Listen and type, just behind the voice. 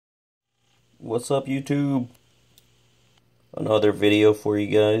What's up, YouTube? Another video for you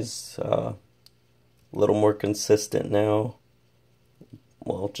guys. A little more consistent now.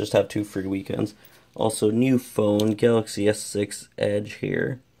 Well, just have 2 free weekends. Also, new phone, Galaxy S6 Edge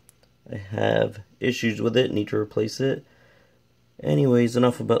here. I have issues with it, need to replace it. Anyways,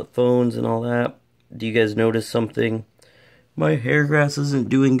 enough about phones and all that. Do you guys notice something? My Hairgrass isn't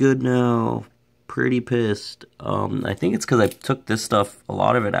doing good now. Pretty pissed. I think it's because I took this stuff, a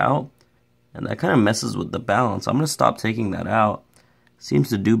lot of it out. And that kind of messes with the balance. I'm going to stop taking that out. Seems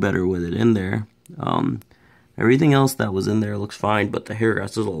to do better with it in there. Everything else that was in there looks fine, but the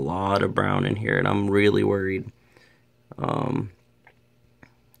Hairgrass, there's a lot of brown in here, and I'm really worried. I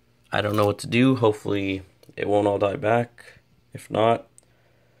don't know what to do. Hopefully it won't all die back. If not,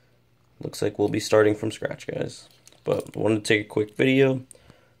 looks like we'll be starting from scratch, guys. But I wanted to take a quick video.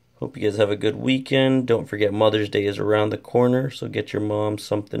 Hope you guys have a good weekend. Don't forget Mother's Day is around the corner, so get your mom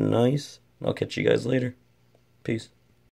something nice. I'll catch you guys later. Peace.